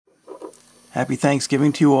Happy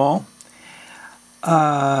Thanksgiving to you all.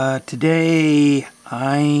 Today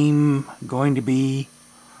I'm going to be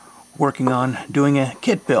working on doing a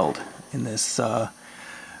kit build in this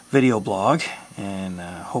video blog, and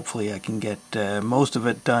hopefully I can get most of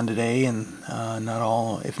it done today, and not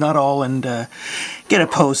all, if not all, and get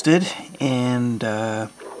it posted. And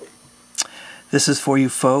this is for you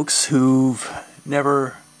folks who've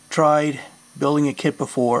never tried building a kit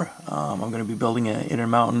before. I'm going to be building an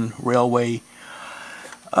Intermountain Railway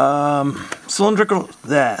cylindrical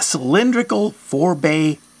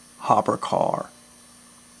 4-bay hopper car,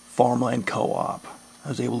 farmland co-op. I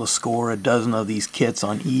was able to score a dozen of these kits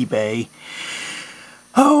on eBay,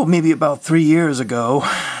 maybe about 3 years ago,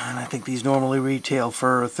 and I think these normally retail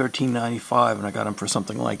for $13.95, and I got them for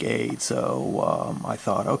something like $8. So I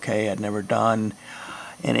thought, okay, I'd never done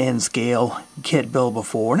an N-scale kit build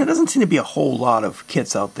before, and there doesn't seem to be a whole lot of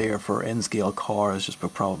kits out there for N-scale cars, just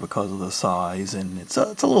probably because of the size, and it's a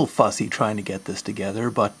little fussy trying to get this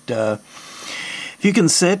together. But if you can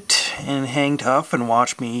sit and hang tough and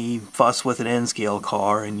watch me fuss with an N-scale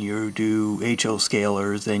car, and you do HO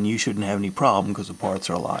scalers, then you shouldn't have any problem, because the parts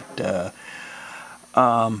are a lot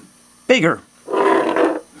bigger.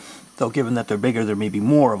 Though given that they're bigger, there may be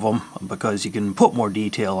more of them, because you can put more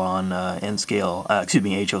detail on HO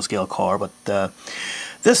scale car. But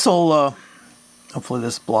this'll hopefully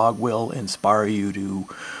this blog will inspire you to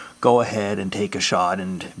go ahead and take a shot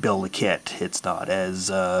and build a kit. It's not as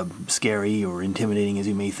scary or intimidating as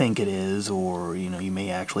you may think it is, or you may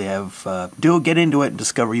actually have get into it and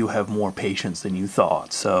discover you have more patience than you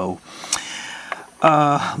thought. So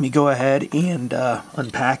let me go ahead and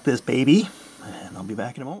unpack this baby, and I'll be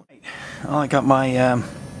back in a moment. Well, I got my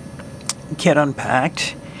kit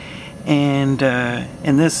unpacked, and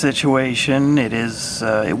in this situation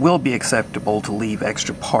it will be acceptable to leave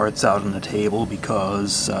extra parts out on the table,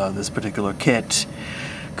 because this particular kit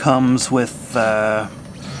comes with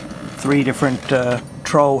 3 different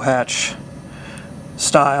trough hatch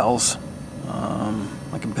styles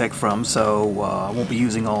I can pick from. So I won't be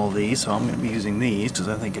using all of these, so I'm going to be using these because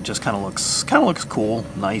I think it just kind of looks cool,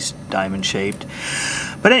 nice diamond shaped.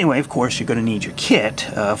 But anyway, of course, you're going to need your kit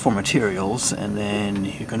for materials, and then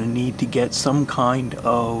you're going to need to get some kind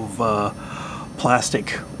of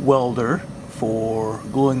plastic welder for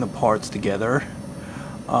gluing the parts together.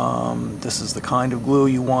 This is the kind of glue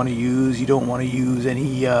you want to use. You don't want to use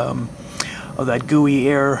any of that gooey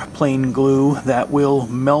airplane glue that will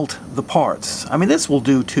melt the parts. I mean, this will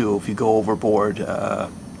do too if you go overboard, if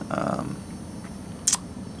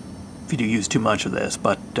you do use too much of this,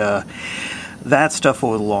 but that stuff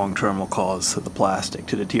over the long term will cause the plastic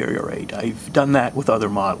to deteriorate. I've done that with other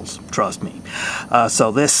models, trust me.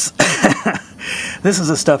 So this this is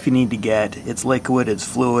the stuff you need to get. It's liquid, it's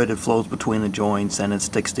fluid, it flows between the joints, and it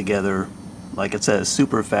sticks together, like it says,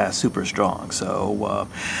 super fast, super strong. So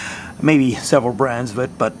maybe several brands of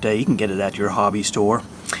it, but you can get it at your hobby store.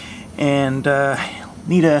 And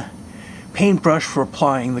need a paintbrush for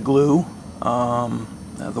applying the glue,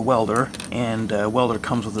 the welder, and welder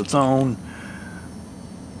comes with its own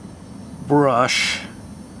brush,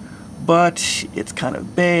 but it's kind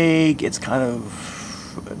of big, it's kind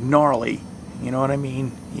of gnarly, you know what I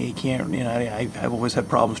mean? You can't, I've always had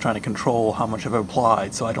problems trying to control how much I've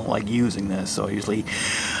applied, so I don't like using this. So usually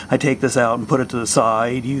I take this out and put it to the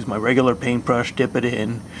side, use my regular paintbrush, dip it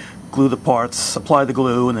in, glue the parts, apply the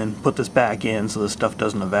glue, and then put this back in so the stuff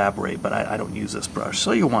doesn't evaporate. But I don't use this brush,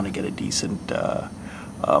 so you'll want to get a decent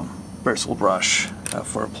bristle brush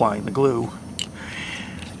for applying the glue.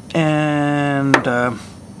 And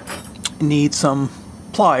need some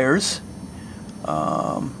pliers,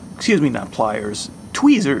 excuse me, not pliers,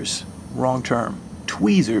 tweezers, wrong term,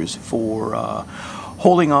 tweezers for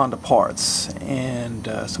holding on to parts. And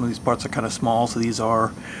some of these parts are kind of small, so these are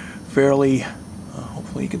fairly,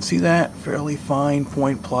 hopefully you can see that, fairly fine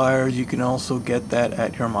point pliers. You can also get that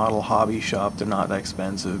at your model hobby shop. They're not that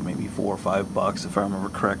expensive, maybe $4 or $5 if I remember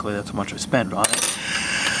correctly. That's how much I spent on it.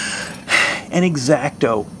 An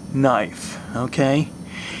X-Acto knife, okay,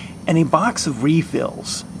 and a box of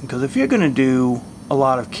refills, because if you're going to do a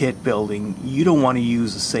lot of kit building, you don't want to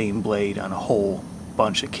use the same blade on a whole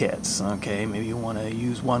bunch of kits, okay? Maybe you want to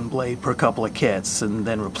use one blade per couple of kits and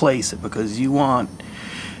then replace it, because you want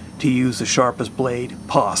to use the sharpest blade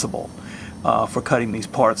possible for cutting these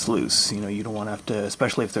parts loose. You don't want to have to,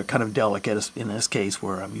 especially if they're kind of delicate, in this case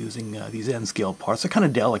where I'm using these N-scale parts, they're kind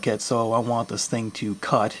of delicate, so I want this thing to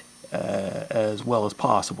cut as well as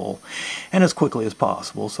possible and as quickly as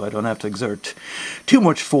possible, so I don't have to exert too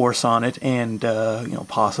much force on it and you know,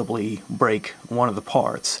 possibly break one of the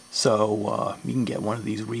parts. So you can get one of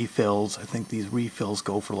these refills. I think these refills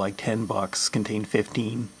go for like $10, contain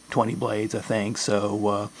 15-20 blades, I think.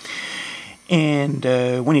 So and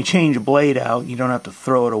when you change a blade out, you don't have to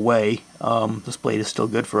throw it away. This blade is still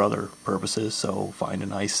good for other purposes, so find a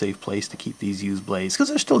nice safe place to keep these used blades, because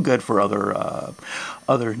they're still good for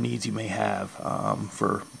other needs you may have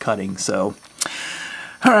for cutting. So,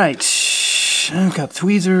 all right, I've got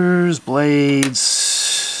tweezers,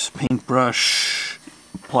 blades, paintbrush,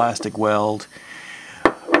 plastic weld,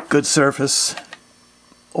 good surface,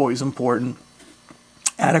 always important,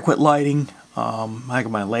 adequate lighting. I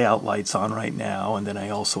got my layout lights on right now, and then I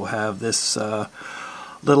also have this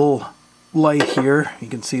little light here. You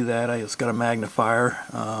can see that I just got a magnifier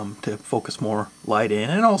to focus more light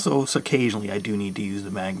in, and also so occasionally I do need to use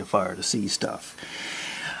the magnifier to see stuff.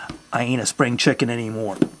 I ain't a spring chicken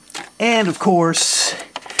anymore. And of course,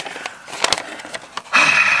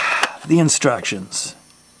 the instructions.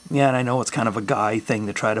 Yeah, and I know it's kind of a guy thing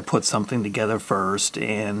to try to put something together first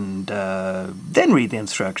and then read the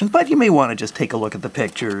instructions, but you may want to just take a look at the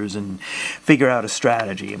pictures and figure out a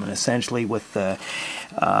strategy. I mean, essentially with,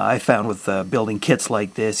 I found with building kits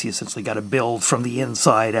like this, you essentially got to build from the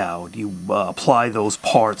inside out. You apply those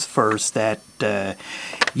parts first that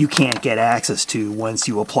you can't get access to once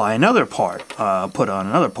you apply another part, put on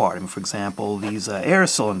another part. I mean, for example, these air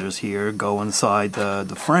cylinders here go inside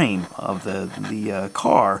the frame of the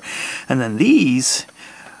car, and then these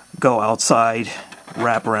go outside,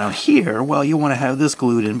 wrap around here. Well, you want to have this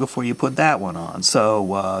glued in before you put that one on.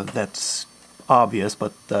 So that's obvious,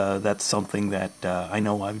 but that's something that I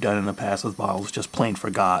know I've done in the past with bottles, just plain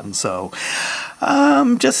forgotten. So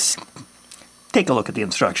just take a look at the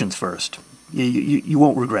instructions first. You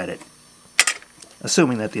won't regret it,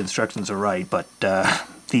 assuming that the instructions are right, but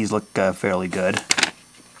these look fairly good.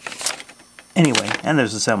 Anyway, and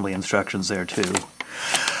there's assembly instructions there too.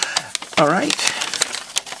 Alright,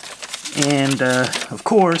 and of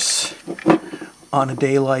course, on a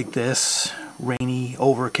day like this, rainy,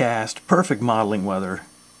 overcast, perfect modeling weather,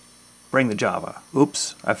 bring the Java.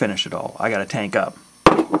 Oops, I finished it all. I gotta tank up.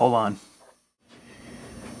 Hold on.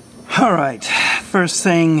 Alright, first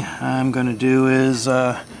thing I'm going to do is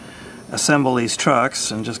assemble these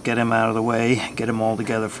trucks and just get them out of the way, get them all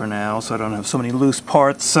together for now so I don't have so many loose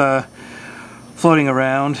parts floating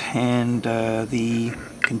around, and the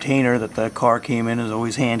container that the car came in is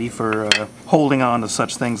always handy for holding on to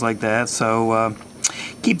such things like that, so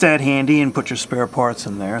keep that handy and put your spare parts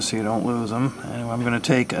in there so you don't lose them. Anyway, I'm going to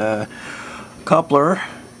take a coupler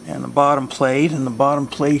and the bottom plate, and the bottom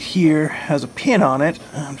plate here has a pin on it.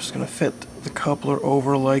 I'm just going to fit the coupler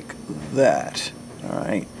over like that.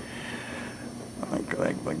 Alright,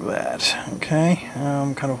 like that. Okay,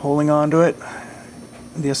 I'm kind of holding on to it,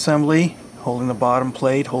 the assembly, holding the bottom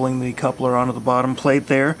plate, holding the coupler onto the bottom plate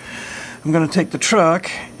there. I'm going to take the truck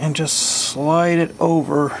and just slide it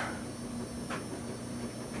over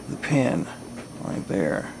the pin right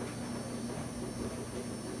there,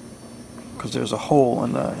 because there's a hole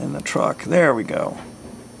in the truck. There we go.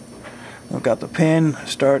 I've got the pin,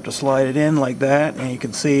 start to slide it in like that, and you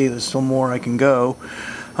can see there's still more I can go.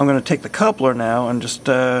 I'm going to take the coupler now and just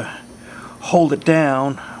hold it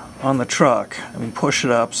down on the truck. I mean, push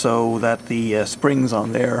it up so that the springs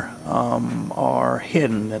on there are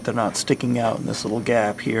hidden, that they're not sticking out in this little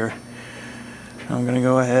gap here. I'm going to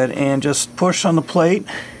go ahead and just push on the plate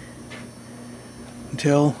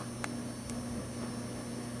until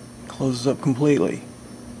closes up completely,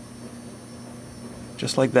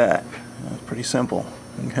 just like that. That's pretty simple.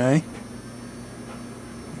 Okay,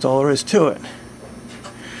 that's all there is to it.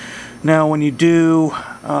 Now when you do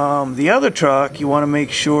the other truck, you want to make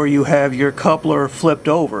sure you have your coupler flipped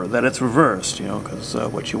over, that it's reversed, you know, because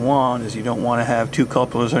what you want is you don't want to have two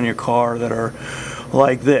couplers on your car that are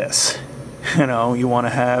like this. You know, you want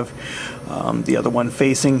to have the other one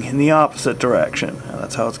facing in the opposite direction.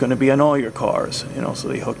 That's how it's going to be on all your cars, you know, so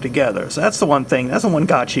they hook together. So that's the one thing, that's the one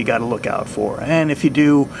gotcha you got to look out for. And if you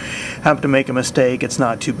do happen to make a mistake, it's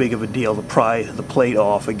not too big of a deal to pry the plate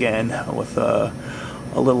off again with a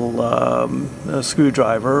little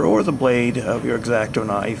screwdriver or the blade of your X-Acto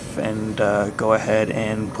knife, and go ahead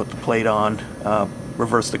and put the plate on,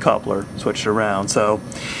 reverse the coupler, switch it around. So,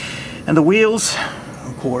 and the wheels,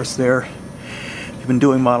 of course, they're, if you've been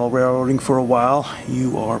doing model railroading for a while,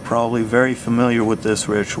 you are probably very familiar with this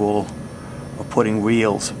ritual of putting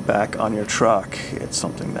wheels back on your truck. It's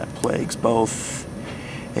something that plagues both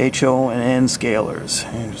HO and N scalers.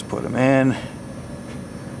 And just put them in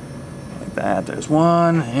like that. There's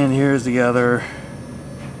one, and here's the other.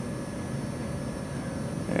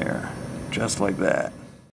 There, just like that.